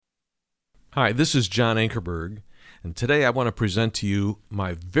Hi, this is John Ankerberg, and today I want to present to you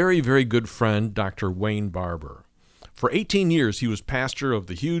my very, very good friend, Dr. Wayne Barber. For 18 years, he was pastor of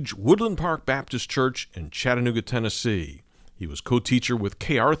the huge Woodland Park Baptist Church in Chattanooga, Tennessee. He was co-teacher with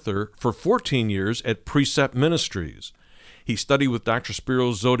Kay Arthur for 14 years at Precept Ministries. He studied with Dr.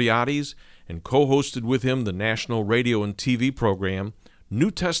 Spiro Zodhiates and co-hosted with him the national radio and TV program New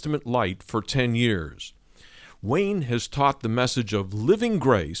Testament Light for 10 years. Wayne has taught the message of living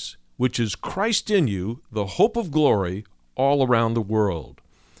grace, which is Christ in you, the hope of glory, all around the world.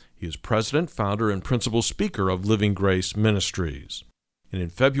 He is president, founder, and principal speaker of Living Grace Ministries. And in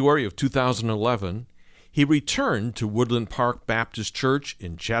February of 2011, he returned to Woodland Park Baptist Church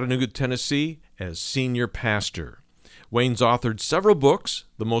in Chattanooga, Tennessee, as senior pastor. Wayne's authored several books.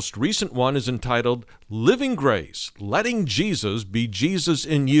 The most recent one is entitled Living Grace, Letting Jesus Be Jesus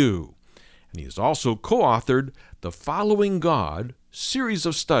in You. And he has also co-authored The Following God, series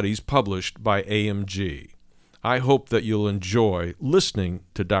of studies published by AMG. I hope that you'll enjoy listening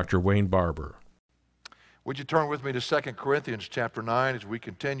to Dr. Wayne Barber. Would you turn with me to 2 Corinthians chapter 9 as we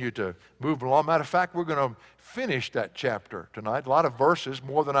continue to move along? Matter of fact, we're going to finish that chapter tonight. A lot of verses,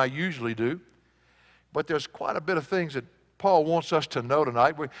 more than I usually do. But there's quite a bit of things that Paul wants us to know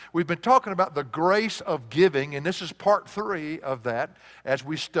tonight. We've been talking about the grace of giving, and this is part 3 of that as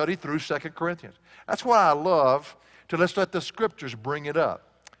we study through 2 Corinthians. That's why I love to let's let the Scriptures bring it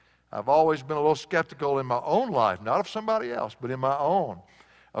up. I've always been a little skeptical in my own life, not of somebody else, but in my own,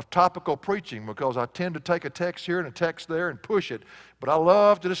 of topical preaching, because I tend to take a text here and a text there and push it. But I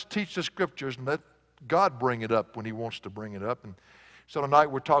love to just teach the Scriptures and let God bring it up when He wants to bring it up. And so tonight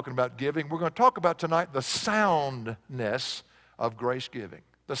we're talking about giving. We're going to talk about tonight the soundness of grace giving.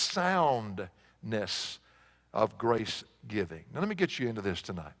 The soundness of grace giving. Now let me get you into this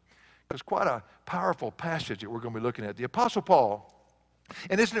tonight. It's quite a powerful passage that we're going to be looking at. The Apostle Paul,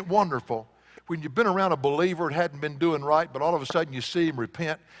 and isn't it wonderful when you've been around a believer and hadn't been doing right, but all of a sudden you see him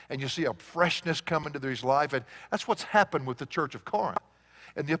repent and you see a freshness come into his life, and that's what's happened with the church of Corinth.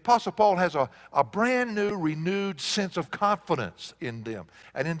 And the Apostle Paul has a brand new, renewed sense of confidence in them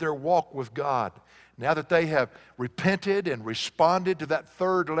and in their walk with God. Now that they have repented and responded to that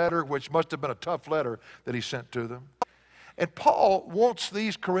third letter, which must have been a tough letter that he sent to them. And Paul wants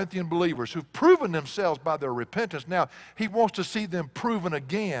these Corinthian believers who've proven themselves by their repentance. Now, he wants to see them proven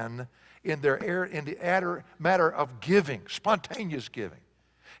again in the matter of giving, spontaneous giving.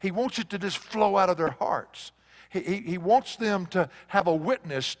 He wants it to just flow out of their hearts. He wants them to have a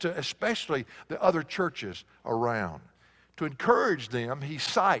witness to especially the other churches around. To encourage them, he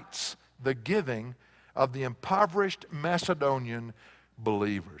cites the giving of the impoverished Macedonian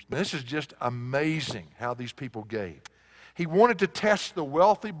believers. Now, this is just amazing how these people gave. He wanted to test the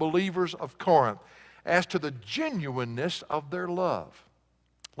wealthy believers of Corinth as to the genuineness of their love.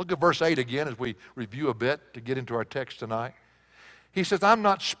 Look at verse 8 again as we review a bit to get into our text tonight. He says, I'm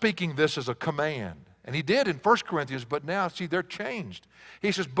not speaking this as a command. And he did in 1 Corinthians, but now, see, they're changed.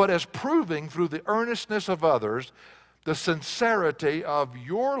 He says, but as proving through the earnestness of others, the sincerity of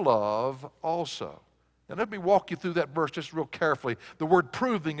your love also. Now let me walk you through that verse just real carefully. The word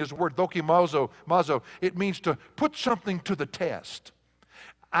proving is the word dokimazo. It means to put something to the test.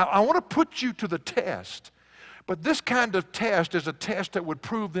 I want to put you to the test. But this kind of test is a test that would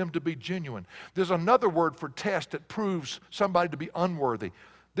prove them to be genuine. There's another word for test that proves somebody to be unworthy.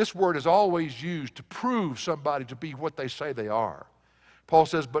 This word is always used to prove somebody to be what they say they are. Paul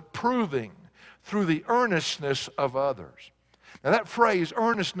says, but proving through the earnestness of others. Now that phrase,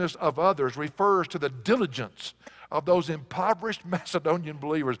 earnestness of others, refers to the diligence of those impoverished Macedonian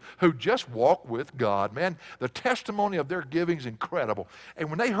believers who just walk with God. Man, the testimony of their giving is incredible. And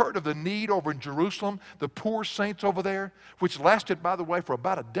when they heard of the need over in Jerusalem, the poor saints over there, which lasted, by the way, for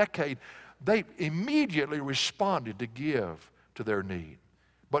about a decade, they immediately responded to give to their need.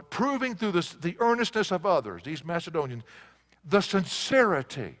 But proving through the earnestness of others, these Macedonians, the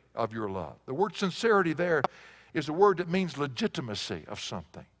sincerity of your love. The word sincerity there is a word that means legitimacy of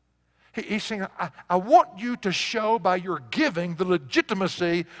something. He's saying, I want you to show by your giving the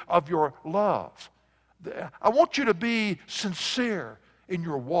legitimacy of your love. I want you to be sincere in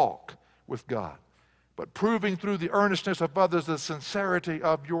your walk with God, but proving through the earnestness of others the sincerity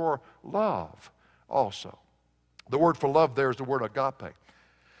of your love also. The word for love there is the word agape.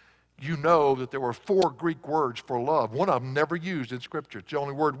 You know that there were 4 Greek words for love. One of them never used in Scripture. It's the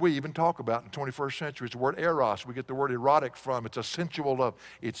only word we even talk about in the 21st century. It's the word eros. We get the word erotic from. It's a sensual love.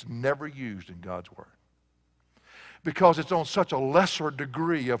 It's never used in God's Word because it's on such a lesser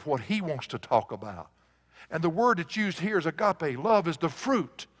degree of what He wants to talk about. And the word that's used here is agape. Love is the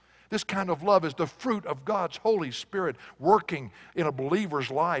fruit This kind of love is the fruit of God's Holy Spirit working in a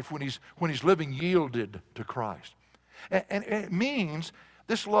believer's life when he's living yielded to Christ. And it means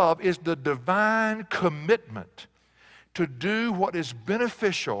this love is the divine commitment to do what is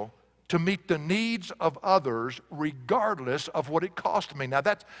beneficial to meet the needs of others regardless of what it costs me. Now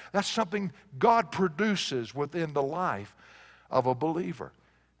that's something God produces within the life of a believer.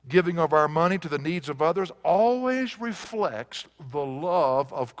 Giving of our money to the needs of others always reflects the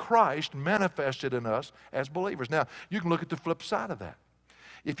love of Christ manifested in us as believers. Now, you can look at the flip side of that.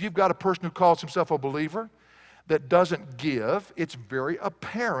 If you've got a person who calls himself a believer that doesn't give, it's very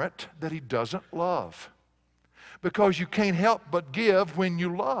apparent that he doesn't love. Because you can't help but give when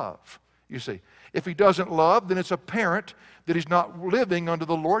you love, you see. If he doesn't love, then it's apparent that he's not living under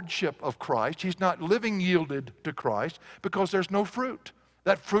the lordship of Christ. He's not living yielded to Christ because there's no fruit.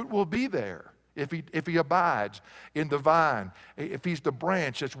 That fruit will be there if he abides in the vine, if he's the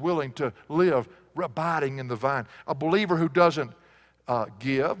branch that's willing to live abiding in the vine. A believer who doesn't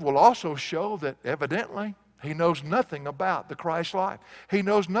give will also show that evidently he knows nothing about the Christ life. He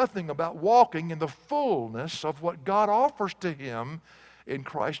knows nothing about walking in the fullness of what God offers to him in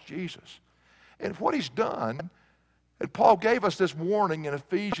Christ Jesus. And what he's done, and Paul gave us this warning in 2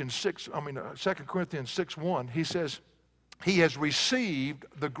 Corinthians 6:1. He says, he has received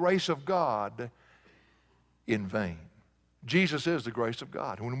the grace of God in vain. Jesus is the grace of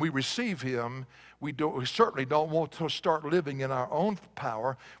God. When we receive him, we certainly don't want to start living in our own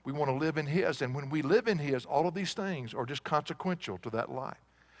power. We want to live in his. And when we live in his, all of these things are just consequential to that life.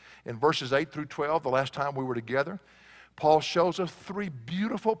 In verses 8 through 12, the last time we were together, Paul shows us 3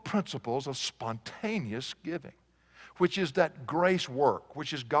 beautiful principles of spontaneous giving, which is that grace work,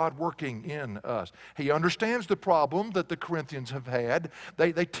 which is God working in us. He understands the problem that the Corinthians have had.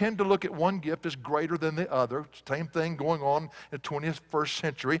 They tend to look at one gift as greater than the other. Same thing going on in the 21st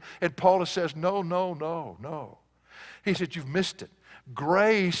century. And Paul says, no. He said, you've missed it.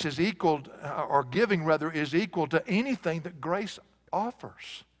 Grace is equal, or giving rather, is equal to anything that grace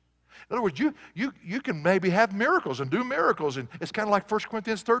offers. In other words, you can maybe have miracles and do miracles, and it's kind of like 1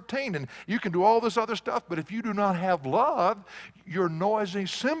 Corinthians 13, and you can do all this other stuff, but if you do not have love, you're a noisy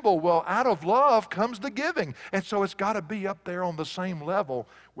cymbal. Well, out of love comes the giving, and so it's got to be up there on the same level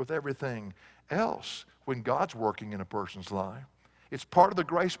with everything else when God's working in a person's life. It's part of the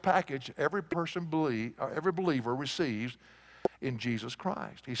grace package every believer receives in Jesus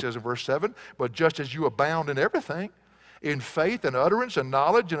Christ. He says in verse 7, but just as you abound in everything, in faith and utterance and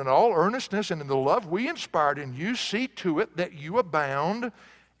knowledge and in all earnestness and in the love we inspired in you, see to it that you abound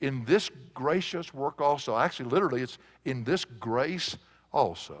in this gracious work also. Actually, literally, it's in this grace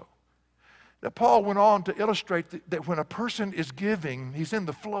also. Now, Paul went on to illustrate that when a person is giving, he's in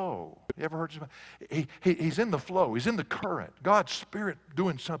the flow. You ever heard somebody? He's in the flow. He's in the current. God's Spirit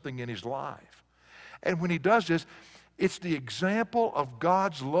doing something in his life. And when he does this, it's the example of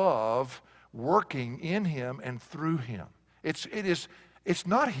God's love working in him and through him. It's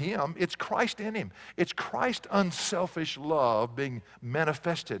not him, it's Christ in him. It's Christ's unselfish love being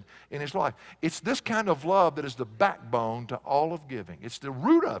manifested in his life. It's this kind of love that is the backbone to all of giving. It's the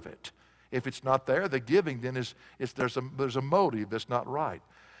root of it. If it's not there, the giving then there's a motive that's not right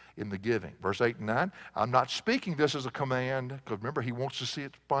in the giving. Verse 8 and 9, I'm not speaking this as a command, because remember, he wants to see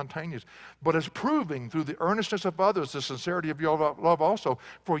it spontaneous, but as proving through the earnestness of others the sincerity of your love also.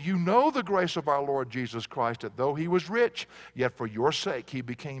 For you know the grace of our Lord Jesus Christ, that though he was rich, yet for your sake he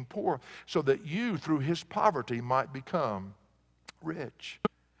became poor, so that you through his poverty might become rich.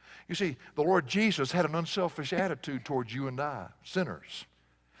 You see, the Lord Jesus had an unselfish attitude towards you and I, sinners.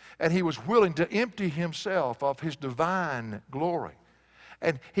 And he was willing to empty himself of his divine glory.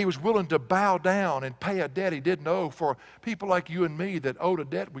 And he was willing to bow down and pay a debt he didn't owe for people like you and me that owed a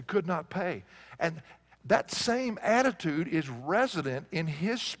debt we could not pay. And that same attitude is resident in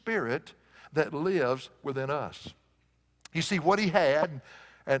his Spirit that lives within us. You see, what he had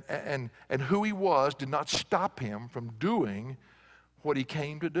and who he was did not stop him from doing what he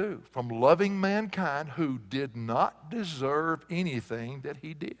came to do, from loving mankind who did not deserve anything that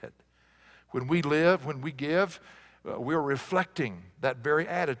he did. When we live, when we give, we're reflecting that very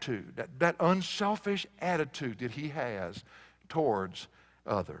attitude, that unselfish attitude that he has towards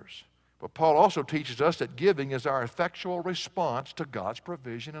others. But Paul also teaches us that giving is our effectual response to God's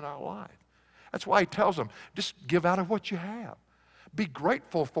provision in our life. That's why he tells them, just give out of what you have. Be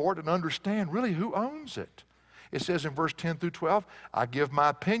grateful for it and understand really who owns it. It says in verse 10 through 12, I give my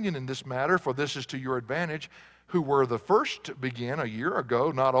opinion in this matter, for this is to your advantage, who were the first to begin a year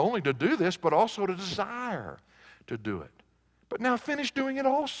ago, not only to do this, but also to desire to do it. But now finish doing it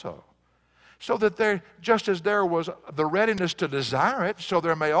also. So that there, just as there was the readiness to desire it, so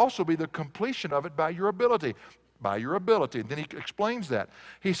there may also be the completion of it by your ability. By your ability. And then he explains that.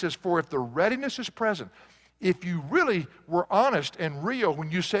 He says, for if the readiness is present, if you really were honest and real when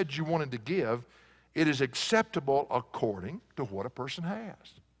you said you wanted to give, it is acceptable according to what a person has.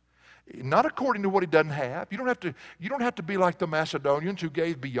 Not according to what he doesn't have. You don't have to be like the Macedonians who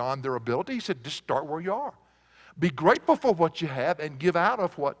gave beyond their ability. He said, just start where you are. Be grateful for what you have and give out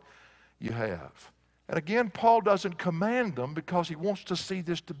of what you have. And again, Paul doesn't command them because he wants to see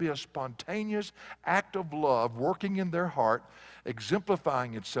this to be a spontaneous act of love working in their heart,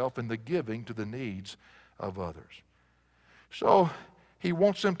 exemplifying itself in the giving to the needs of others. So he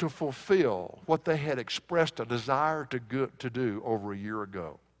wants them to fulfill what they had expressed a desire to do over a year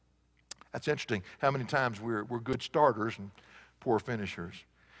ago. That's interesting how many times we're good starters and poor finishers.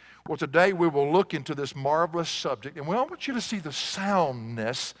 Well, today we will look into this marvelous subject, and I want you to see the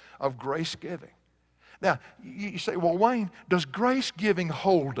soundness of grace giving. Now, you say, well, Wayne, does grace giving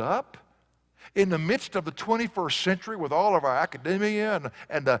hold up in the midst of the 21st century with all of our academia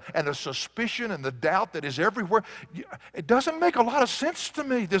and the suspicion and the doubt that is everywhere? It doesn't make a lot of sense to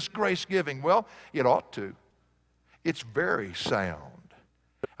me, this grace giving. Well, it ought to. It's very sound.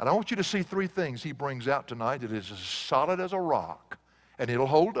 And I want you to see three things he brings out tonight that is as solid as a rock, and it'll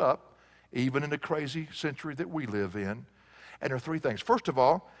hold up even in the crazy century that we live in. And there are three things. First of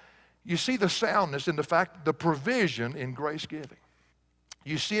all, you see the soundness in the fact, the provision in grace giving.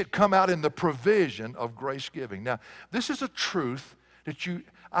 You see it come out in the provision of grace giving. Now, this is a truth that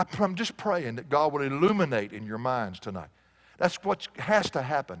I'm just praying that God will illuminate in your minds tonight. That's what has to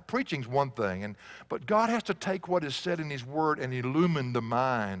happen. Preaching's one thing, but God has to take what is said in His Word and illumine the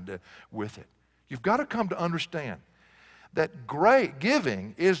mind with it. You've got to come to understand that great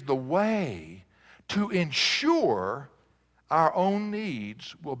giving is the way to ensure our own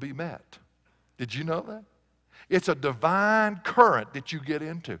needs will be met. Did you know that? It's a divine current that you get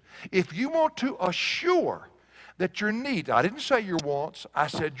into. If you want to assure that your needs, I didn't say your wants, I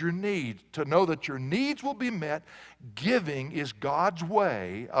said your needs, to know that your needs will be met, giving is God's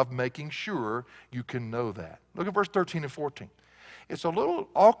way of making sure you can know that. Look at verse 13 and 14. It's a little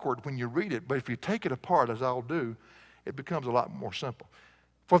awkward when you read it, but if you take it apart, as I'll do, it becomes a lot more simple.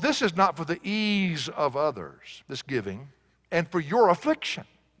 For this is not for the ease of others, this giving, and for your affliction,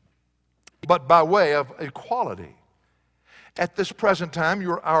 but by way of equality. At this present time,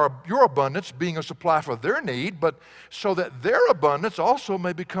 your abundance being a supply for their need, but so that their abundance also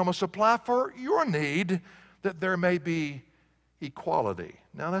may become a supply for your need, that there may be equality.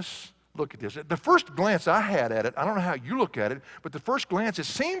 Now let's look at this. At the first glance I had at it, I don't know how you look at it, but the first glance, it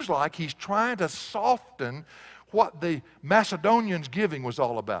seems like he's trying to soften what the Macedonians' giving was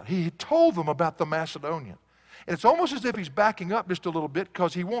all about. He told them about the Macedonian. And it's almost as if he's backing up just a little bit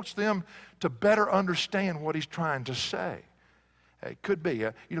because he wants them to better understand what he's trying to say. It could be.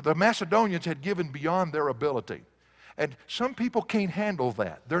 The Macedonians had given beyond their ability. And some people can't handle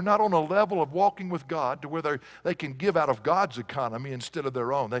that. They're not on a level of walking with God to where they can give out of God's economy instead of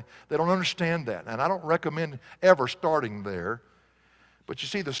their own. They don't understand that. And I don't recommend ever starting there. But you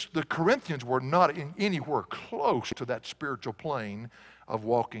see, the Corinthians were not anywhere close to that spiritual plane of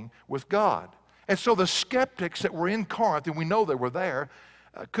walking with God. And so the skeptics that were in Corinth, and we know they were there,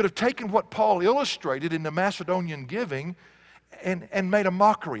 could have taken what Paul illustrated in the Macedonian giving and made a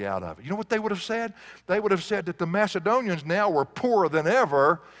mockery out of it. You know what they would have said? They would have said that the Macedonians now were poorer than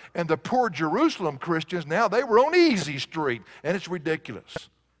ever, and the poor Jerusalem Christians, now they were on easy street, and it's ridiculous.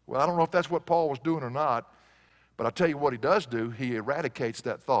 Well, I don't know if that's what Paul was doing or not, but I'll tell you what he does do. He eradicates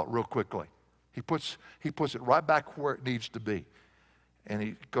that thought real quickly. He puts it right back where it needs to be.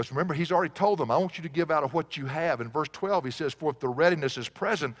 And because remember, he's already told them, I want you to give out of what you have. In verse 12, he says, for if the readiness is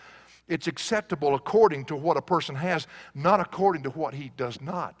present, it's acceptable according to what a person has, not according to what he does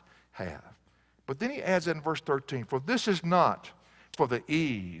not have. But then he adds in verse 13, for this is not for the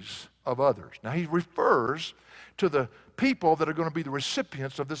ease of others. Now he refers to the people that are going to be the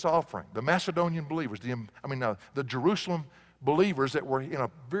recipients of this offering, the Macedonian believers, the Jerusalem believers that were in a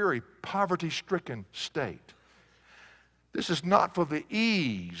very poverty-stricken state. This is not for the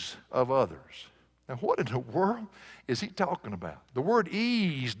ease of others. Now, what in the world is he talking about? The word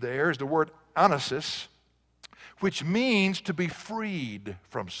ease there is the word anasis, which means to be freed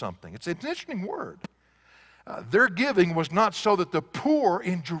from something. It's an interesting word. Their giving was not so that the poor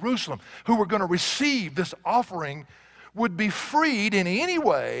in Jerusalem who were going to receive this offering would be freed in any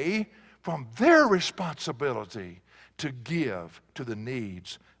way from their responsibility to give to the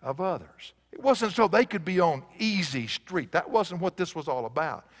needs of others. It wasn't so they could be on easy street. That wasn't what this was all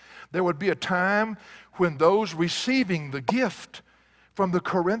about. There would be a time when those receiving the gift from the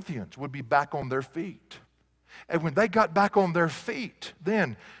Corinthians would be back on their feet. And when they got back on their feet,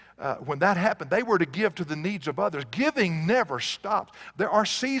 then when that happened, they were to give to the needs of others. Giving never stops. There are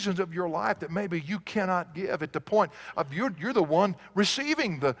seasons of your life that maybe you cannot give at the point of you're the one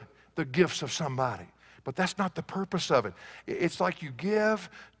receiving the gifts of somebody. But that's not the purpose of it. It's like you give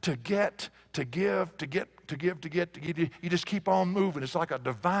to get, to give, to get, to give, to get, to get. You just keep on moving. It's like a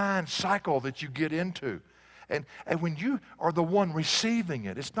divine cycle that you get into. And when you are the one receiving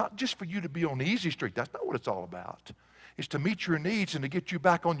it, it's not just for you to be on easy street. That's not what it's all about. It's to meet your needs and to get you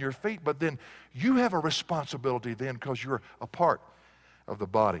back on your feet. But then you have a responsibility then because you're a part of the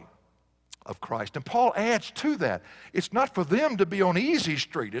body of Christ. And Paul adds to that, it's not for them to be on easy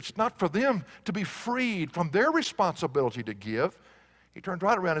street. It's not for them to be freed from their responsibility to give. He turns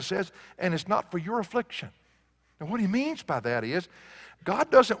right around and says, and it's not for your affliction. And what he means by that is,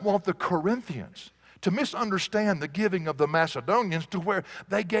 God doesn't want the Corinthians to misunderstand the giving of the Macedonians to where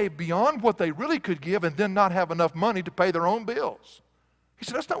they gave beyond what they really could give and then not have enough money to pay their own bills. He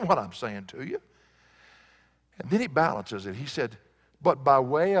said, that's not what I'm saying to you. And then he balances it. He said, but by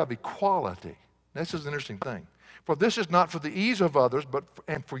way of equality. This is an interesting thing. For this is not for the ease of others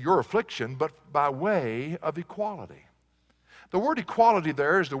and for your affliction, but by way of equality. The word equality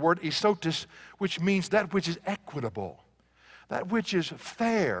there is the word isotis, which means that which is equitable, that which is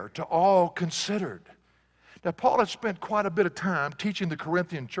fair to all considered. Now, Paul had spent quite a bit of time teaching the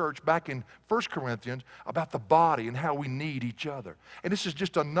Corinthian church back in 1 Corinthians about the body and how we need each other. And this is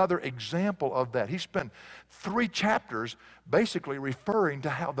just another example of that. He spent 3 chapters basically referring to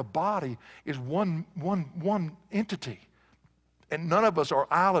how the body is one entity. And none of us are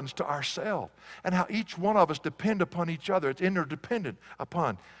islands to ourselves. And how each one of us depend upon each other. It's interdependent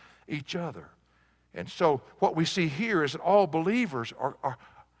upon each other. And so what we see here is that all believers are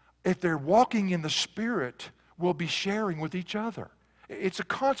if they're walking in the Spirit, will be sharing with each other. It's a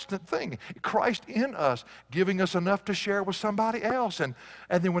constant thing. Christ in us, giving us enough to share with somebody else. And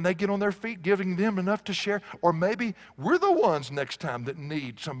then when they get on their feet, giving them enough to share. Or maybe we're the ones next time that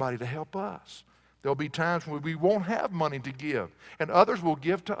need somebody to help us. There'll be times when we won't have money to give, and others will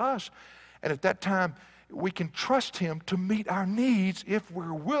give to us. And at that time, we can trust Him to meet our needs if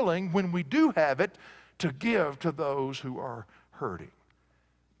we're willing, when we do have it, to give to those who are hurting.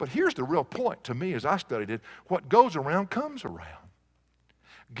 But here's the real point to me as I studied it. What goes around comes around.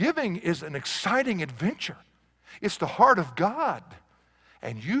 Giving is an exciting adventure. It's the heart of God.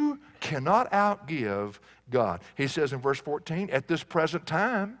 And you cannot outgive God. He says in verse 14, at this present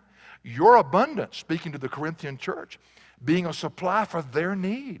time, your abundance, speaking to the Corinthian church, being a supply for their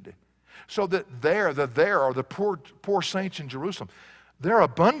need. So that the poor saints in Jerusalem, their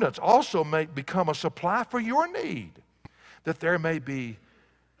abundance also may become a supply for your need, that there may be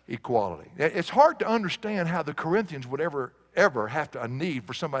equality. It's hard to understand how the Corinthians would ever have a need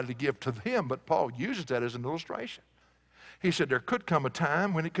for somebody to give to them, but Paul uses that as an illustration. He said there could come a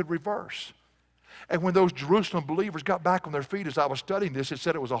time when it could reverse. And when those Jerusalem believers got back on their feet, as I was studying this, it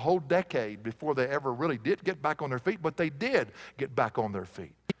said it was a whole decade before they ever really did get back on their feet, but they did get back on their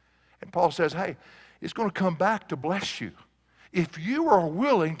feet. And Paul says, hey, it's going to come back to bless you. If you are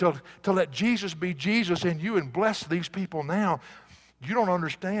willing to let Jesus be Jesus in you and bless these people now, you don't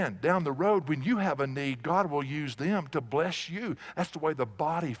understand. Down the road, when you have a need, God will use them to bless you. That's the way the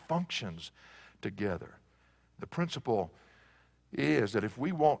body functions together. The principle is that if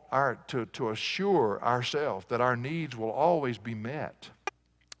we want to assure ourselves that our needs will always be met,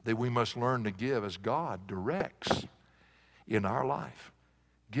 then we must learn to give as God directs in our life.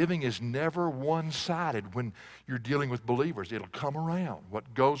 Giving is never one-sided when you're dealing with believers. It'll come around.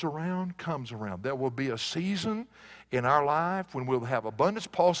 What goes around comes around. There will be a season in our life when we'll have abundance.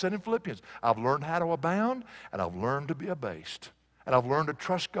 Paul said in Philippians, I've learned how to abound and I've learned to be abased. And I've learned to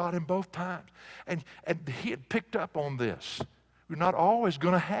trust God in both times. And he had picked up on this. You're not always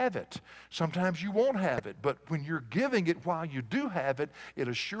going to have it. Sometimes you won't have it. But when you're giving it while you do have it, it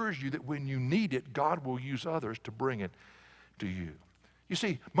assures you that when you need it, God will use others to bring it to you. You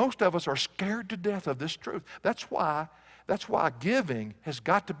see, most of us are scared to death of this truth. That's why giving has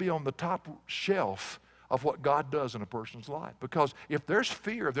got to be on the top shelf of what God does in a person's life. Because if there's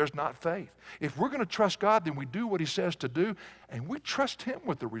fear, there's not faith. If we're going to trust God, then we do what He says to do, and we trust Him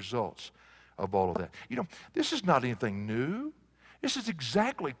with the results of all of that. You know, this is not anything new. This is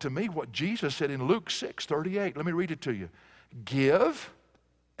exactly, to me, what Jesus said in Luke 6:38. Let me read it to you. Give,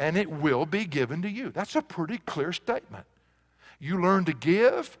 and it will be given to you. That's a pretty clear statement. You learn to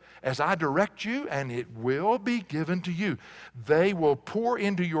give as I direct you, and it will be given to you. They will pour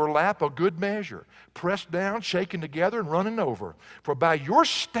into your lap a good measure, pressed down, shaken together, and running over. For by your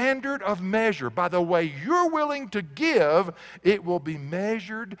standard of measure, by the way you're willing to give, it will be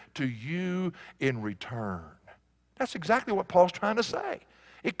measured to you in return. That's exactly what Paul's trying to say.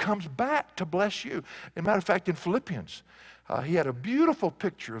 It comes back to bless you. As a matter of fact, in Philippians, he had a beautiful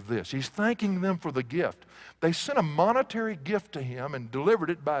picture of this. He's thanking them for the gift. They sent a monetary gift to him and delivered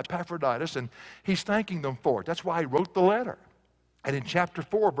it by Epaphroditus, and he's thanking them for it. That's why he wrote the letter. And in chapter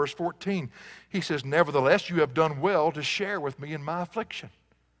 4, verse 14, he says, nevertheless, you have done well to share with me in my affliction.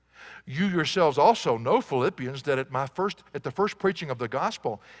 You yourselves also know, Philippians, that at the first preaching of the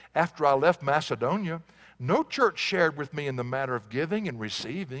gospel, after I left Macedonia, no church shared with me in the matter of giving and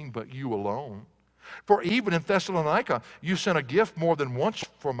receiving, but you alone. For even in Thessalonica, you sent a gift more than once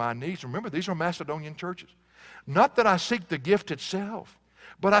for my needs. Remember, these are Macedonian churches. Not that I seek the gift itself,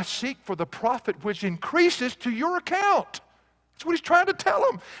 but I seek for the profit which increases to your account. That's what he's trying to tell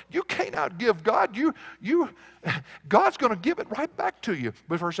them. You can't outgive God. God's going to give it right back to you.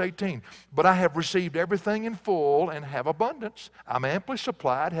 But verse 18, but I have received everything in full and have abundance. I'm amply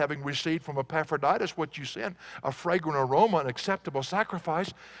supplied, having received from Epaphroditus what you sent, a fragrant aroma, an acceptable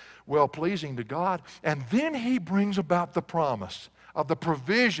sacrifice, well-pleasing to God. And then he brings about the promise of the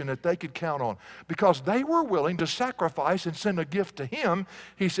provision that they could count on. Because they were willing to sacrifice and send a gift to him,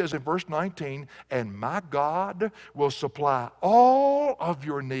 he says in verse 19, and my God will supply all of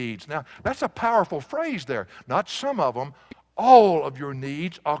your needs. Now, that's a powerful phrase there. Not some of them, all of your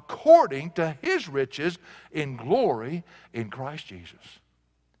needs according to his riches in glory in Christ Jesus.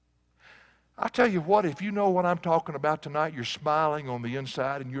 I tell you what, if you know what I'm talking about tonight, you're smiling on the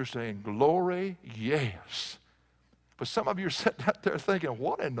inside and you're saying, glory, yes. But some of you are sitting out there thinking,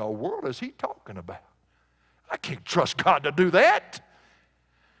 what in the world is he talking about? I can't trust God to do that.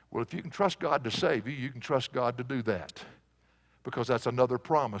 Well, if you can trust God to save you, you can trust God to do that. Because that's another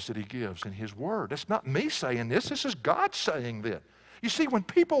promise that he gives in his word. It's not me saying this. This is God saying this. You see, when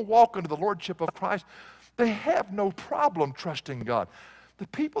people walk into the lordship of Christ, they have no problem trusting God. The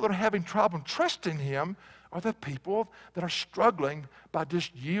people that are having trouble trusting him are the people that are struggling by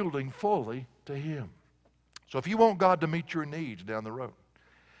just yielding fully to him. So if you want God to meet your needs down the road,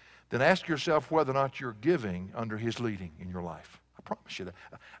 then ask yourself whether or not you're giving under his leading in your life. I promise you that.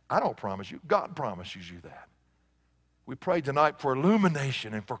 I don't promise you. God promises you that. We prayed tonight for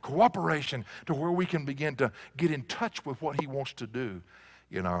illumination and for cooperation to where we can begin to get in touch with what he wants to do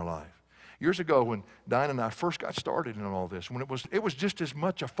in our life. Years ago when Diane and I first got started in all this, when it was just as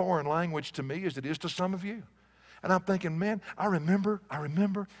much a foreign language to me as it is to some of you. And I'm thinking, man, I remember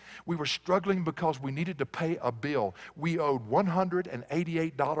we were struggling because we needed to pay a bill. We owed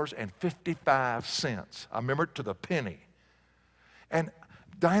 $188.55. I remember it to the penny. And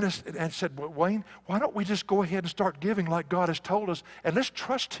Diana said, well, Wayne, why don't we just go ahead and start giving like God has told us, and let's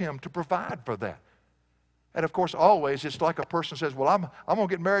trust him to provide for that. And of course, always, it's like a person says, well, I'm going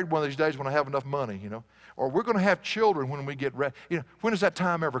to get married one of these days when I have enough money, or we're going to have children when we get ready. When does that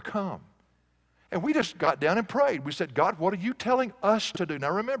time ever come? And we just got down and prayed. We said, God, what are you telling us to do?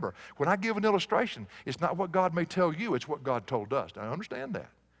 Now remember, when I give an illustration, it's not what God may tell you, it's what God told us. Now I understand that.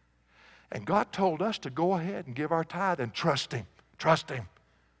 And God told us to go ahead and give our tithe and trust him. Trust him.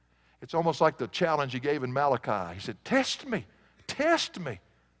 It's almost like the challenge he gave in Malachi. He said, test me,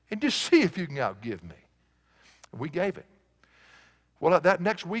 and just see if you can outgive me. And we gave it. Well, that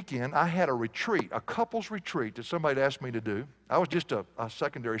next weekend, I had a retreat, a couples retreat that somebody asked me to do. I was just a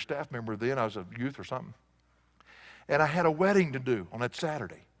secondary staff member then. I was a youth or something. And I had a wedding to do on that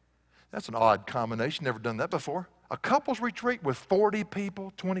Saturday. That's an odd combination. Never done that before. A couples retreat with 40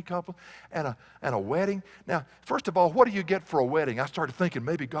 people, 20 couples, and a wedding. Now, first of all, what do you get for a wedding? I started thinking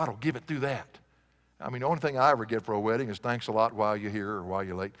maybe God will give it through that. I mean, the only thing I ever get for a wedding is thanks a lot while you're here or while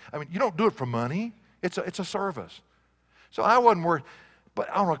you're late. I mean, you don't do it for money. It's a service. So I wasn't worried. But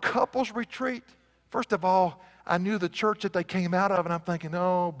on a couples retreat, first of all, I knew the church that they came out of, and I'm thinking,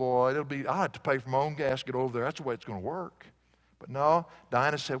 oh boy, I have to pay for my own gas to get over there. That's the way it's going to work. But no,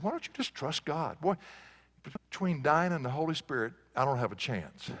 Diana said, why don't you just trust God? Boy, between Diana and the Holy Spirit, I don't have a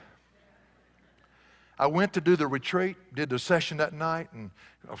chance. I went to do the retreat, did the session that night, and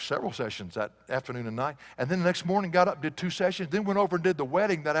several sessions that afternoon and night. And then the next morning got up, did 2 sessions, then went over and did the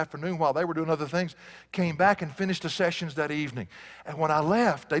wedding that afternoon while they were doing other things, came back and finished the sessions that evening. And when I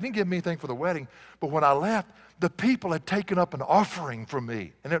left, they didn't give me anything for the wedding, but when I left, the people had taken up an offering from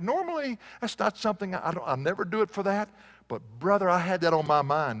me. And normally, that's not something, I never do it for that. But brother, I had that on my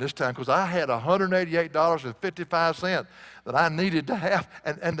mind this time because I had $188.55 that I needed to have,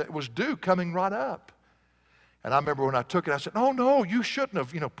 and it was due coming right up. And I remember when I took it, I said, "Oh, no, you shouldn't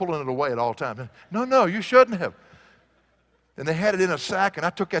have," pulling it away at all times. No, you shouldn't have. And they had it in a sack, and I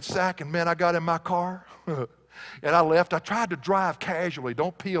took that sack, and man, I got in my car, and I left. I tried to drive casually.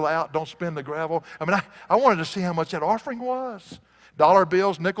 Don't peel out. Don't spin the gravel. I wanted to see how much that offering was. Dollar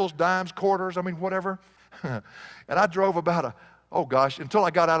bills, nickels, dimes, quarters, whatever. And I drove about until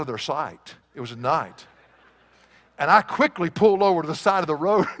I got out of their sight. It was at night. And I quickly pulled over to the side of the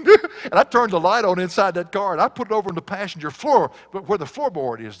road, and I turned the light on inside that car, and I put it over in the passenger floor, where the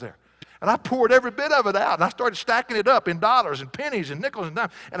floorboard is there. And I poured every bit of it out, and I started stacking it up in dollars and pennies and nickels and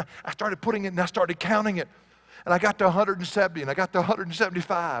dimes. And I started putting it, and I started counting it. And I got to 170, and I got to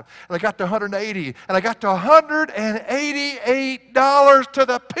 175, and I got to 180, and I got to $188 to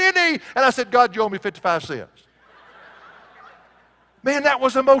the penny. And I said, "God, you owe me 55 cents. Man, that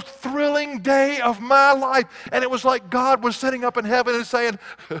was the most thrilling day of my life. And it was like God was sitting up in heaven and saying,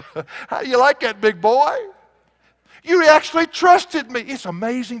 "How do you like that, big boy? You actually trusted me." It's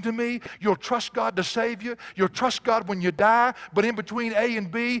amazing to me. You'll trust God to save you. You'll trust God when you die. But in between A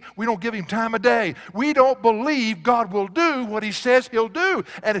and B, we don't give him time of day. We don't believe God will do what he says he'll do.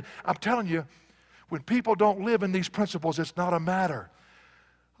 And I'm telling you, when people don't live in these principles, it's not a matter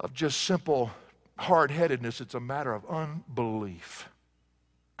of just simple hard-headedness. It's a matter of unbelief.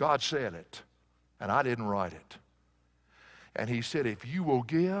 God said it, and I didn't write it. And he said, if you will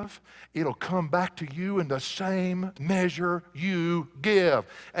give, it'll come back to you in the same measure you give.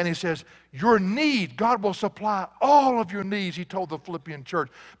 And he says, your need, God will supply all of your needs, he told the Philippian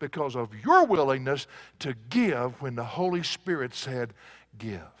church, because of your willingness to give when the Holy Spirit said,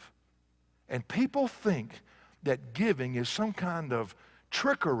 give. And people think that giving is some kind of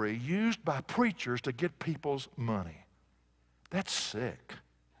trickery used by preachers to get people's money. That's sick.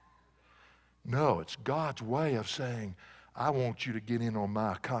 No, it's God's way of saying, I want you to get in on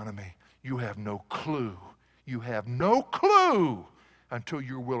my economy. You have no clue. You have no clue until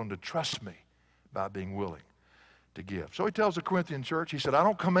you're willing to trust me by being willing to give. So he tells the Corinthian church, he said, I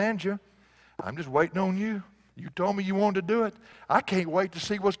don't command you. I'm just waiting on you. You told me you wanted to do it. I can't wait to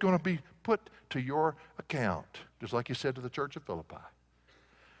see what's going to be put to your account, just like he said to the church of Philippi.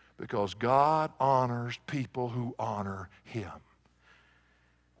 Because God honors people who honor him.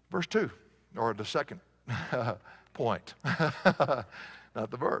 Verse 2, or the second point, not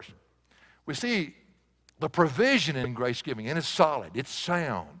the verse. We see the provision in grace giving, and it's solid, it's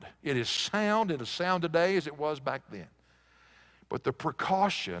sound. It is sound, it is sound today as it was back then. But the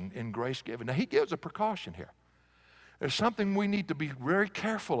precaution in grace giving, now he gives a precaution here. There's something we need to be very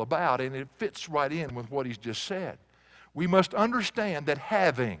careful about, and it fits right in with what he's just said. We must understand that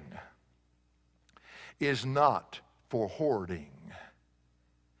having is not for hoarding.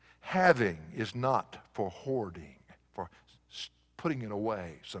 Having is not for hoarding, for putting it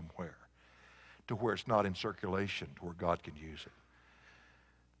away somewhere to where it's not in circulation, to where God can use it.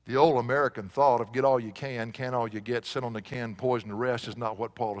 The old American thought of get all you can all you get, sit on the can, poison the rest is not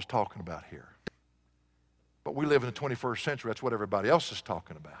what Paul is talking about here. But we live in the 21st century. That's what everybody else is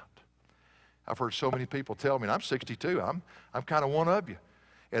talking about. I've heard so many people tell me, and I'm 62, I'm kind of one of you.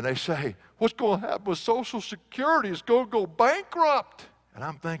 And they say, what's going to happen with Social Security? It's going to go bankrupt. And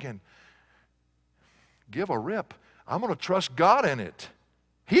I'm thinking, give a rip. I'm going to trust God in it.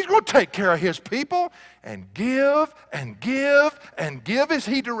 He's going to take care of his people and give and give and give as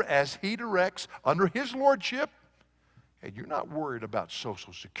he directs under his lordship. And you're not worried about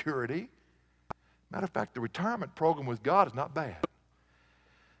Social Security. Matter of fact, the retirement program with God is not bad.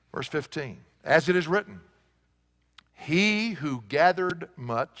 Verse 15, as it is written, he who gathered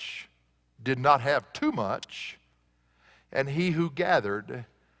much did not have too much, and he who gathered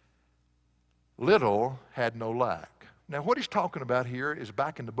little had no lack. Now, what he's talking about here is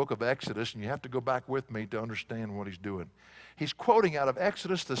back in the book of Exodus, and you have to go back with me to understand what he's doing. He's quoting out of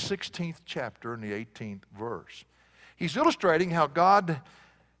Exodus, the 16th chapter and the 18th verse. He's illustrating how God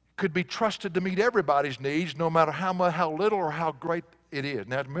could be trusted to meet everybody's needs, no matter how little or how great it is.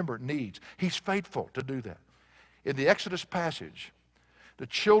 Now, remember, needs. He's faithful to do that. In the Exodus passage, the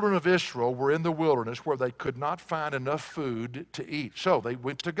children of Israel were in the wilderness where they could not find enough food to eat. So they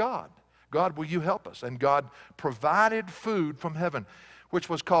went to God. God, will you help us? And God provided food from heaven, which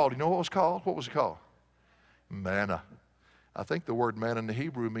was called, you know what it was called? What was it called? Manna. I think the word manna in the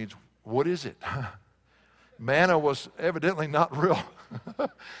Hebrew means, what is it? Manna was evidently not real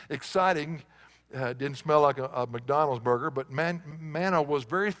exciting. Didn't smell like a McDonald's burger, but manna was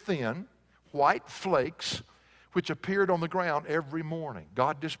very thin, white flakes, which appeared on the ground every morning.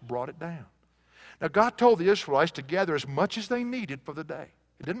 God just brought it down. Now, God told the Israelites to gather as much as they needed for the day.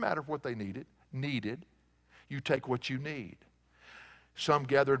 It didn't matter what they needed. You take what you need. Some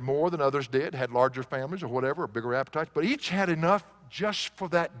gathered more than others did, had larger families or whatever, or bigger appetites, but each had enough just for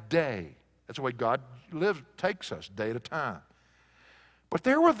that day. That's the way God takes us, day at a time. But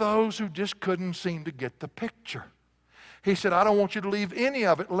there were those who just couldn't seem to get the picture. He said, I don't want you to leave any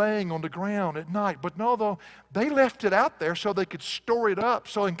of it laying on the ground at night. But no, though, they left it out there so they could store it up,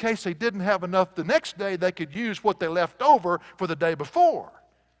 so in case they didn't have enough the next day, they could use what they left over for the day before.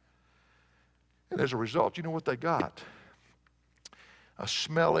 And as a result, you know what they got? A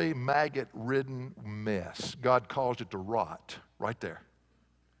smelly, maggot-ridden mess. God caused it to rot right there.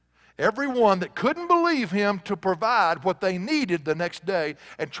 Everyone that couldn't believe him to provide what they needed the next day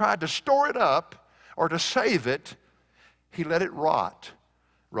and tried to store it up or to save it, he let it rot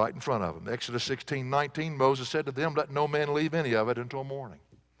right in front of them. Exodus 16:19, Moses said to them, let no man leave any of it until morning.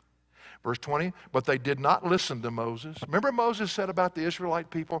 Verse 20, but they did not listen to Moses. Remember Moses said about the Israelite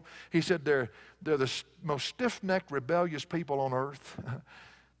people? He said they're the most stiff-necked, rebellious people on earth.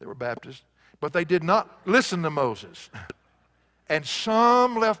 They were Baptists. But they did not listen to Moses. And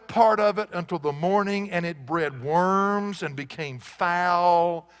some left part of it until the morning, and it bred worms and became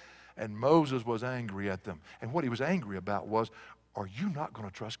foul. And Moses was angry at them. And what he was angry about was, are you not going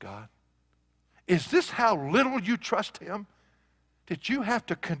to trust God? Is this how little you trust him? Did you have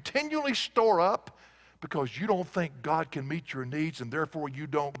to continually store up because you don't think God can meet your needs and therefore you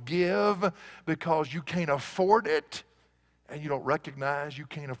don't give because you can't afford it? And you don't recognize you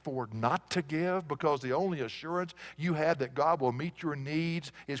can't afford not to give because the only assurance you have that God will meet your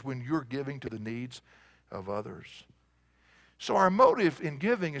needs is when you're giving to the needs of others. So our motive in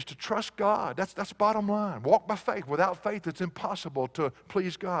giving is to trust God. That's bottom line. Walk by faith. Without faith, it's impossible to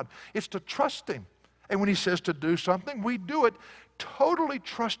please God. It's to trust him. And when he says to do something, we do it totally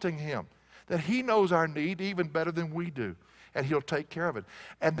trusting him, that he knows our need even better than we do, and he'll take care of it.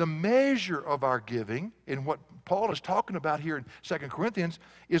 And the measure of our giving, in what Paul is talking about here in 2 Corinthians,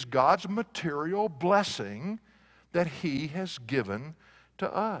 is God's material blessing that he has given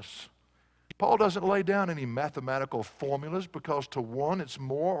to us. Paul doesn't lay down any mathematical formulas because to one it's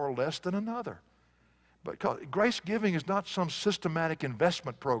more or less than another. But grace giving is not some systematic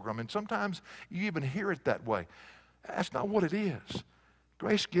investment program, and sometimes you even hear it that way. That's not what it is.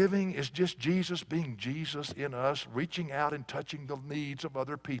 Grace giving is just Jesus being Jesus in us, reaching out and touching the needs of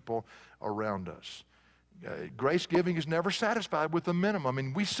other people around us. Grace giving is never satisfied with the minimum,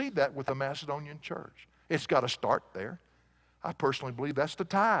 and we see that with the Macedonian church. It's got to start there. I personally believe that's the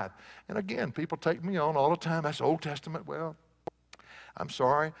tithe. And again, people take me on all the time. That's Old Testament. Well, I'm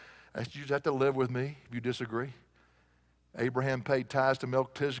sorry. You just have to live with me if you disagree. Abraham paid tithes to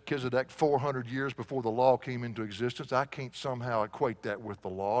Melchizedek 400 years before the law came into existence. I can't somehow equate that with the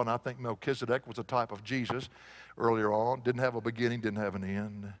law, and I think Melchizedek was a type of Jesus earlier on. Didn't have a beginning, didn't have an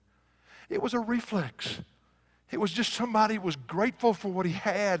end. It was a reflex. It was just somebody who was grateful for what he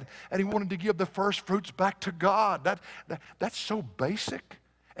had, and he wanted to give the first fruits back to God. That's so basic.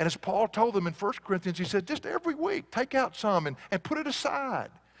 And as Paul told them in 1 Corinthians, he said, just every week, take out some and put it aside.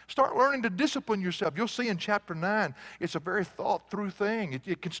 Start learning to discipline yourself. You'll see in chapter 9, it's a very thought-through thing.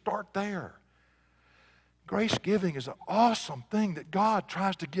 It can start there. Grace giving is an awesome thing that God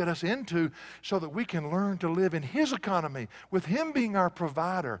tries to get us into so that we can learn to live in his economy, with him being our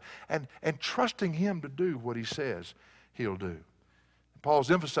provider and trusting him to do what he says he'll do.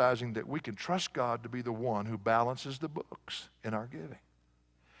 Paul's emphasizing that we can trust God to be the one who balances the books in our giving.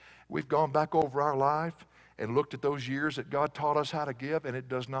 We've gone back over our life and looked at those years that God taught us how to give, and it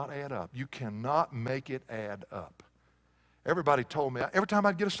does not add up. You cannot make it add up. Everybody told me, every time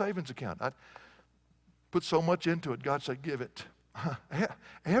I'd get a savings account, I'd put so much into it, God said, give it.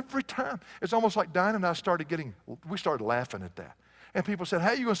 Every time. It's almost like Diane and I we started laughing at that. And people said,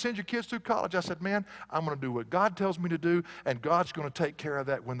 hey, you going to send your kids through college? I said, man, I'm going to do what God tells me to do, and God's going to take care of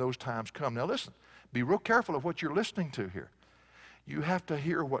that when those times come. Now listen, be real careful of what you're listening to here. You have to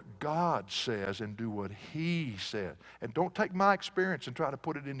hear what God says and do what he said. And don't take my experience and try to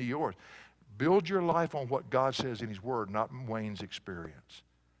put it into yours. Build your life on what God says in his word, not Wayne's experience.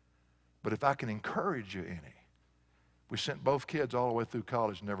 But if I can encourage you any, we sent both kids all the way through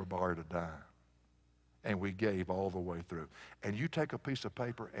college, never borrowed a dime. And we gave all the way through. And you take a piece of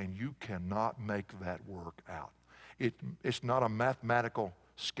paper and you cannot make that work out. It's not a mathematical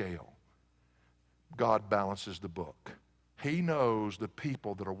scale. God balances the book. He knows the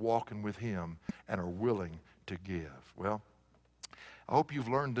people that are walking with him and are willing to give. Well, I hope you've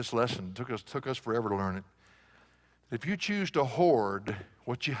learned this lesson. It took us forever to learn it. If you choose to hoard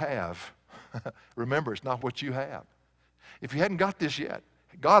what you have, remember, it's not what you have. If you hadn't got this yet,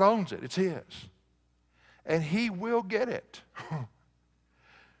 God owns it. It's his. And he will get it.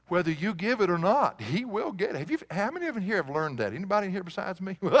 whether you give it or not, he will get it. How many of you here have learned that? Anybody here besides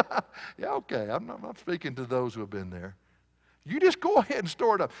me? Yeah, okay. I'm not speaking to those who have been there. You just go ahead and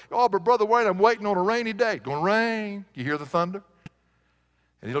store it up. Oh, but Brother Wayne, I'm waiting on a rainy day. It's going to rain. You hear the thunder?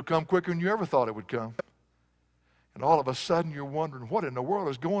 And it'll come quicker than you ever thought it would come. And all of a sudden you're wondering, what in the world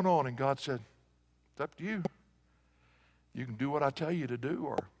is going on? And God said, it's up to you. You can do what I tell you to do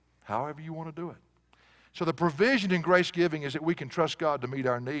or however you want to do it. So the provision in grace giving is that we can trust God to meet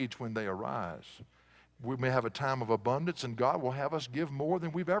our needs when they arise. We may have a time of abundance, and God will have us give more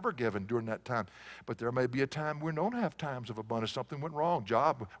than we've ever given during that time. But there may be a time we don't have times of abundance. Something went wrong,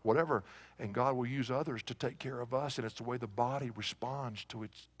 job, whatever, and God will use others to take care of us, and it's the way the body responds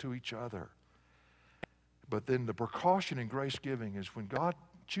to each other. But then the precaution in grace giving is when God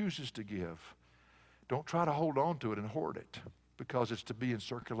chooses to give, don't try to hold on to it and hoard it, because it's to be in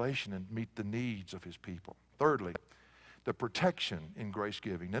circulation and meet the needs of his people. Thirdly, the protection in grace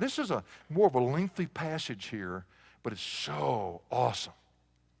giving. Now this is more of a lengthy passage here, but it's so awesome.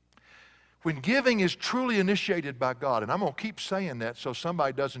 When giving is truly initiated by God, and I'm going to keep saying that so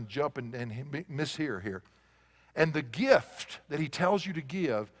somebody doesn't jump and mishear here. And the gift that he tells you to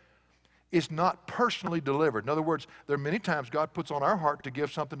give is not personally delivered. In other words, there are many times God puts on our heart to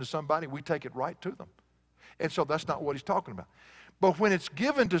give something to somebody, we take it right to them. And so that's not what he's talking about. But when it's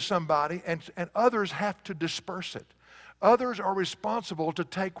given to somebody and others have to disperse it, others are responsible to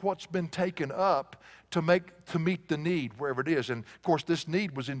take what's been taken up to meet the need wherever it is. And of course, this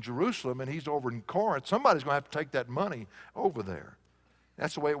need was in Jerusalem and he's over in Corinth. Somebody's going to have to take that money over there.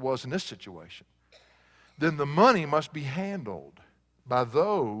 That's the way it was in this situation. Then the money must be handled by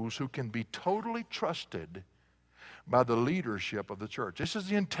those who can be totally trusted by the leadership of the church. This is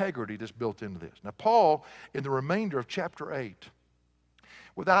the integrity that's built into this. Now, Paul, in the remainder of chapter 8,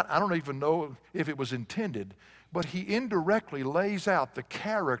 I don't even know if it was intended, but he indirectly lays out the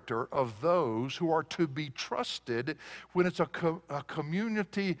character of those who are to be trusted when it's a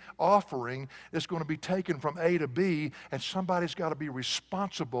community offering that's going to be taken from A to B, and somebody's got to be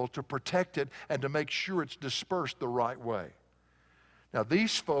responsible to protect it and to make sure it's dispersed the right way. Now,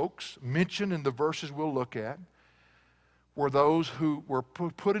 these folks mentioned in the verses we'll look at were those who were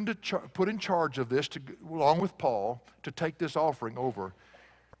put in charge of this, along with Paul, to take this offering over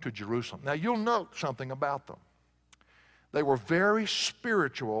to Jerusalem. Now, you'll note something about them. They were very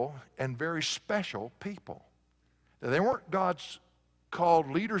spiritual and very special people. Now, they weren't God's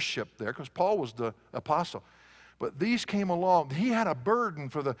called leadership there, because Paul was the apostle. But these came along. He had a burden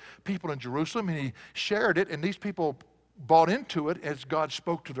for the people in Jerusalem, and he shared it, and these people bought into it as God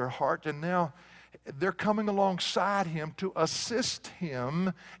spoke to their heart, and now they're coming alongside him to assist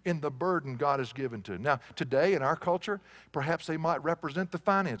him in the burden God has given to him. Now, today in our culture, perhaps they might represent the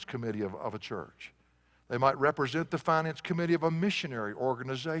finance committee of a church. They might represent the finance committee of a missionary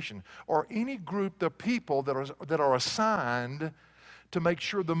organization, or any group of people that are assigned to make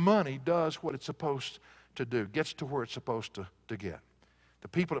sure the money does what it's supposed to do, gets to where it's supposed to get. The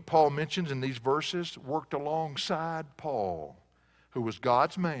people that Paul mentions in these verses worked alongside Paul, who was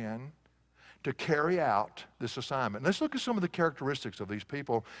God's man, to carry out this assignment. Let's look at some of the characteristics of these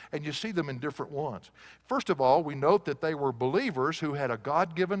people, and you see them in different ones. First of all, we note that they were believers who had a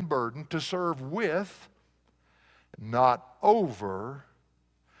God-given burden to serve with, not over,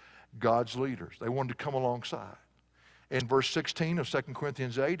 God's leaders. They wanted to come alongside. In verse 16 of 2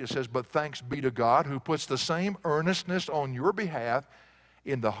 Corinthians 8, it says, "But thanks be to God who puts the same earnestness on your behalf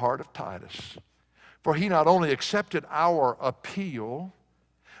in the heart of Titus. For he not only accepted our appeal,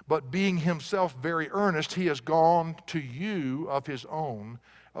 but being himself very earnest, he has gone to you of his own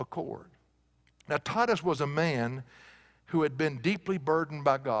accord." Now, Titus was a man who had been deeply burdened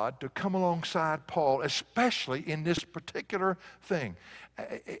by God to come alongside Paul, especially in this particular thing.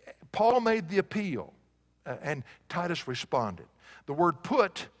 Paul made the appeal, and Titus responded. The word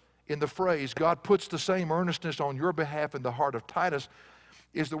 "put" in the phrase, God puts the same earnestness on your behalf in the heart of Titus,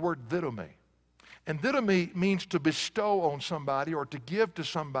 is the word didomi. And didomi means to bestow on somebody or to give to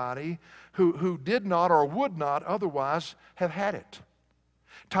somebody who did not or would not otherwise have had it.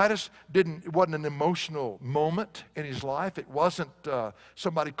 Titus it wasn't an emotional moment in his life. It wasn't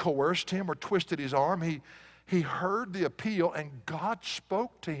somebody coerced him or twisted his arm. He heard the appeal, and God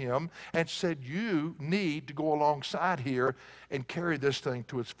spoke to him and said, you need to go alongside here and carry this thing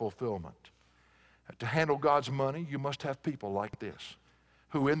to its fulfillment. To handle God's money, you must have people like this,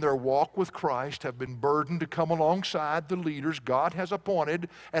 who in their walk with Christ have been burdened to come alongside the leaders God has appointed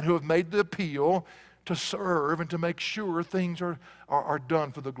and who have made the appeal to serve and to make sure things are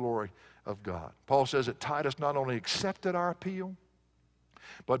done for the glory of God. Paul says that Titus not only accepted our appeal,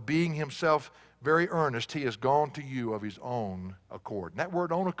 But being himself very earnest, he has gone to you of his own accord. And that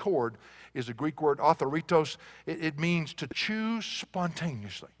word own accord is a Greek word authoritos. It means to choose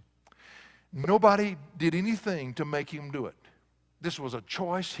spontaneously. Nobody did anything to make him do it. This was a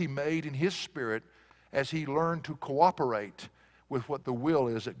choice he made in his spirit as he learned to cooperate with what the will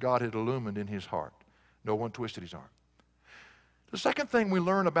is that God had illumined in his heart. No one twisted his arm. The second thing we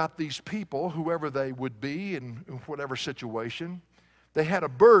learn about these people, whoever they would be in whatever situation, they had a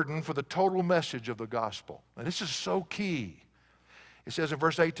burden for the total message of the gospel. And this is so key. It says in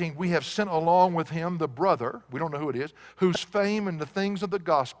verse 18, we have sent along with him the brother, we don't know who it is, whose fame in the things of the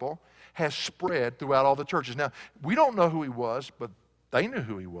gospel has spread throughout all the churches. Now, we don't know who he was, but they knew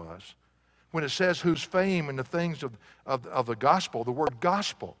who he was. When it says whose fame in the things of the gospel, the word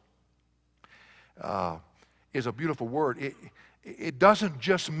gospel is a beautiful word. It doesn't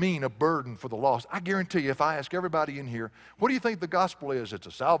just mean a burden for the lost. I guarantee you, if I ask everybody in here, what do you think the gospel is? It's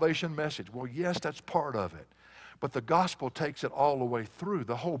a salvation message. Well, yes, that's part of it. But the gospel takes it all the way through.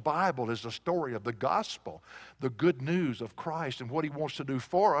 The whole Bible is the story of the gospel, the good news of Christ and what he wants to do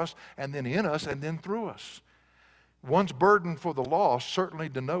for us and then in us and then through us. One's burden for the lost certainly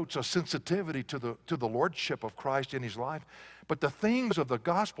denotes a sensitivity to the lordship of Christ in his life. But the things of the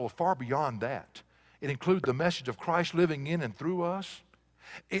gospel are far beyond that. It includes the message of Christ living in and through us.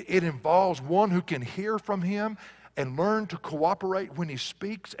 It involves one who can hear from him and learn to cooperate when he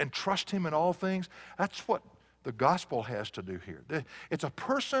speaks and trust him in all things. That's what the gospel has to do here. It's a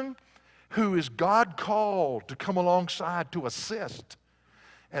person who is God called to come alongside to assist.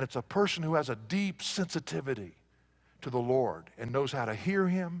 And it's a person who has a deep sensitivity to the Lord and knows how to hear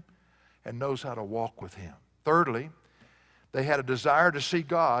him and knows how to walk with him. Thirdly, they had a desire to see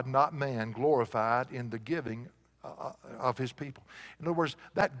God, not man, glorified in the giving of his people. In other words,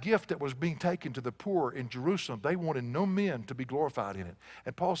 that gift that was being taken to the poor in Jerusalem, they wanted no men to be glorified in it.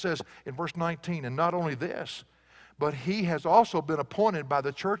 And Paul says in verse 19, and not only this, but he has also been appointed by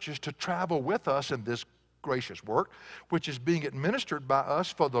the churches to travel with us in this gracious work, which is being administered by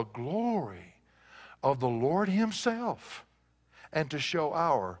us for the glory of the Lord himself, and to show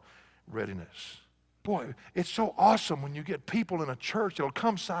our readiness. Boy, it's so awesome when you get people in a church that will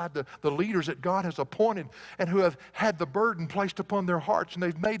come side the leaders that God has appointed and who have had the burden placed upon their hearts, and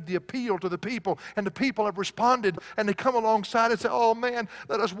they've made the appeal to the people, and the people have responded, and they come alongside and say, oh man,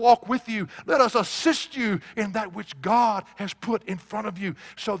 let us walk with you. Let us assist you in that which God has put in front of you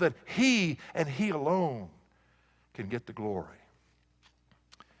so that he and he alone can get the glory.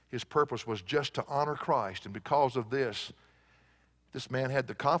 His purpose was just to honor Christ, and because of this man had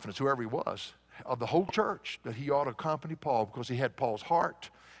the confidence, whoever he was, of the whole church, that he ought to accompany Paul because he had Paul's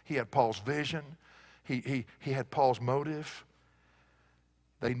heart, he had Paul's vision, he had Paul's motive.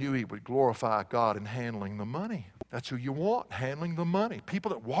 They knew he would glorify God in handling the money. That's who you want, handling the money. People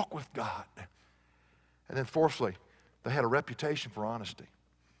that walk with God. And then fourthly, they had a reputation for honesty.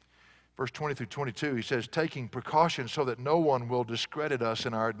 Verse 20 through 22, he says, taking precautions so that no one will discredit us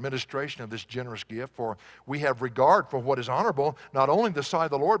in our administration of this generous gift, for we have regard for what is honorable, not only in the sight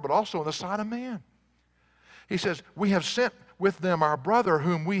of the Lord, but also in the sight of man. He says, we have sent with them our brother,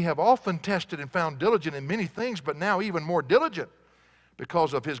 whom we have often tested and found diligent in many things, but now even more diligent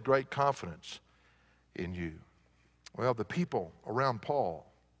because of his great confidence in you. Well, the people around Paul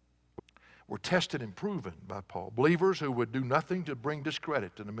were tested and proven by Paul. Believers who would do nothing to bring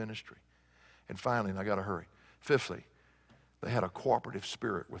discredit to the ministry. And finally, and I got to hurry, fifthly, they had a cooperative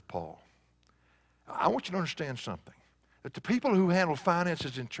spirit with Paul. I want you to understand something. That the people who handle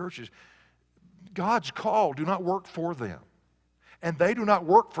finances in churches, God's call do not work for them. And they do not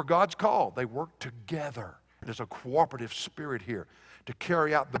work for God's call. They work together. There's a cooperative spirit here to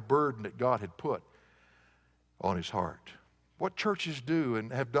carry out the burden that God had put on his heart. What churches do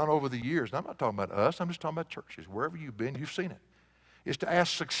and have done over the years, and I'm not talking about us, I'm just talking about churches. Wherever you've been, you've seen it, is to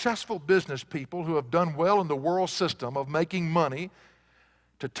ask successful business people who have done well in the world system of making money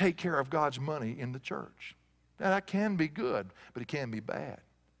to take care of God's money in the church. Now, that can be good, but it can be bad.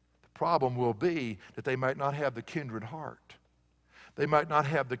 The problem will be that they might not have the kindred heart. They might not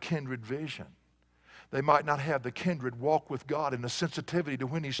have the kindred vision. They might not have the kindred walk with God and the sensitivity to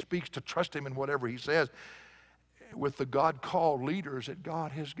when he speaks to trust him in whatever he says with the God-called leaders that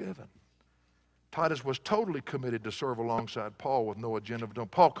God has given. Titus was totally committed to serve alongside Paul with no agenda.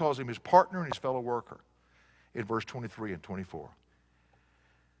 Paul calls him his partner and his fellow worker in verse 23 and 24.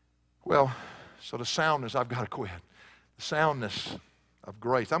 Well, so the soundness, I've got to quit. The soundness of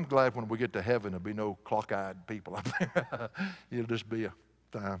grace. I'm glad when we get to heaven there'll be no clock-eyed people up there. It'll just be a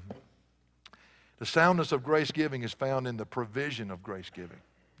time. The soundness of grace giving is found in the provision of grace giving.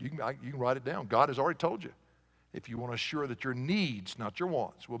 You can write it down. God has already told you. if you want to assure that your needs, not your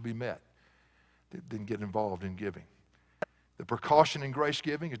wants, will be met, then get involved in giving. The precaution in grace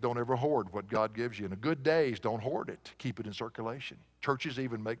giving is don't ever hoard what God gives you. In a good days, don't hoard it. Keep it in circulation. Churches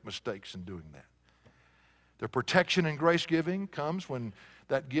even make mistakes in doing that. The protection in grace giving comes when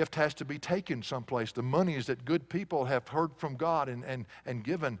that gift has to be taken someplace. The monies that good people have heard from God and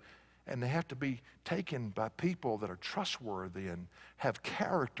given, and they have to be taken by people that are trustworthy and have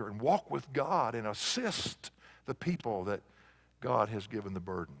character and walk with God and assist the people that God has given the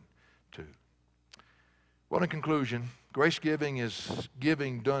burden to. Well, in conclusion, grace giving is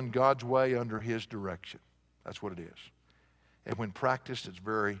giving done God's way under His direction. That's what it is. And when practiced, it's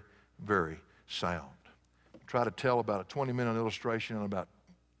very, very sound. I'll try to tell about a 20-minute illustration in about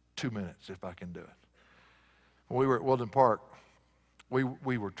 2 minutes, if I can do it. When we were at Woodland Park,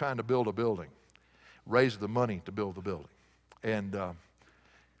 we were trying to build a building, raise the money to build the building. And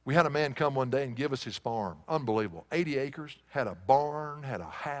we had a man come one day and give us his farm. Unbelievable. 80 acres, had a barn, had a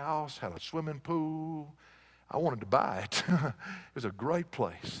house, had a swimming pool. I wanted to buy it. It was a great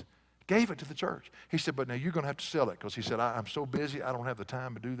place. Gave it to the church. He said, but now you're going to have to sell it, because he said, I'm so busy, I don't have the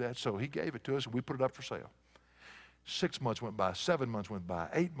time to do that. So he gave it to us, and we put it up for sale. 6 months went by, 7 months went by,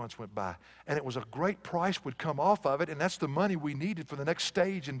 8 months went by, and it was a great price would come off of it, and that's the money we needed for the next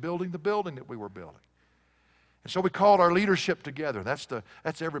stage in building the building that we were building. And so we called our leadership together. That's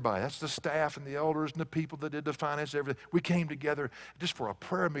everybody. That's the staff and the elders and the people that did the finance, everything. We came together just for a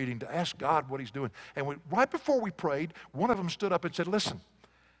prayer meeting to ask God what He's doing. And right before we prayed, one of them stood up and said, listen,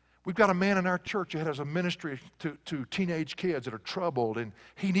 we've got a man in our church that has a ministry to teenage kids that are troubled, and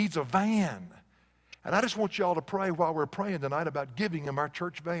he needs a van. And I just want y'all to pray while we're praying tonight about giving him our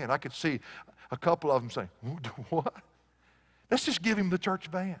church van. I could see a couple of them saying, what? Let's just give him the church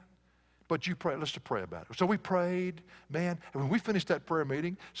van. But you pray, let's just pray about it. So we prayed, man, and when we finished that prayer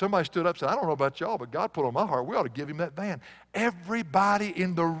meeting, somebody stood up and said, I don't know about y'all, but God put on my heart, we ought to give him that van. Everybody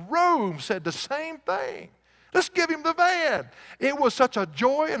in the room said the same thing. Let's give him the van. It was such a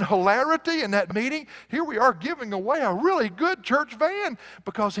joy and hilarity in that meeting. Here we are giving away a really good church van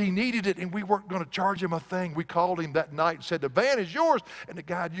because he needed it, and we weren't going to charge him a thing. We called him that night and said, the van is yours. And the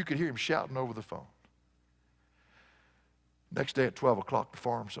guy, you could hear him shouting over the phone. Next day at 12 o'clock, the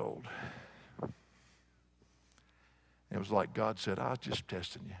farm sold. And it was like God said, I was just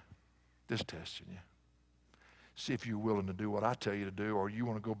testing you. Just testing you. See if you're willing to do what I tell you to do, or you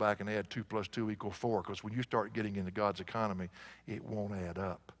want to go back and add 2 + 2 = 4, because when you start getting into God's economy, it won't add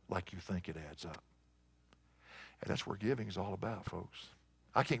up like you think it adds up. And that's where giving is all about, folks.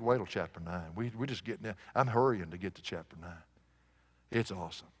 I can't wait till chapter 9. We're just getting there. I'm hurrying to get to chapter 9. It's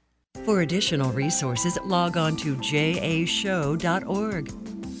awesome. For additional resources, log on to jashow.org.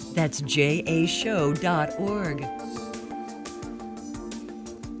 That's jashow.org.